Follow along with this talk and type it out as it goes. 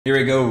Here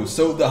we go.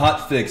 So the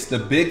hot fix, the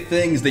big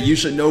things that you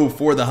should know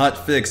for the hot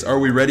fix. Are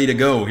we ready to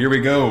go? Here we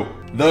go.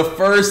 The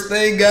first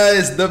thing,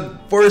 guys, the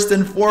first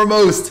and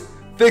foremost,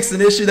 fix an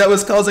issue that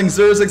was causing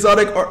Xur's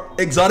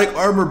exotic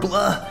armor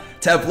blah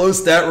to have low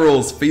stat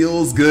rolls.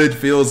 Feels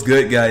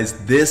good,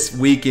 guys. This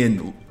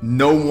weekend,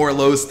 no more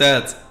low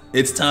stats.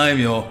 It's time,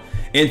 y'all.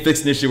 And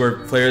fix an issue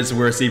where players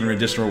were receiving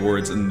additional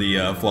rewards in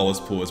the flawless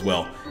pool as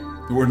well.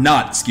 Or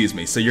not, excuse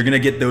me. So you're gonna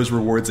get those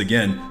rewards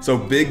again. So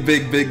big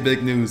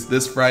news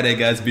this Friday,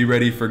 guys. Be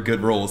ready for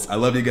good rolls. I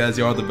love you guys.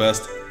 Y'all are the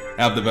best.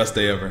 Have the best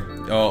day ever.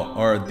 Y'all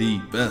are the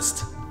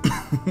best.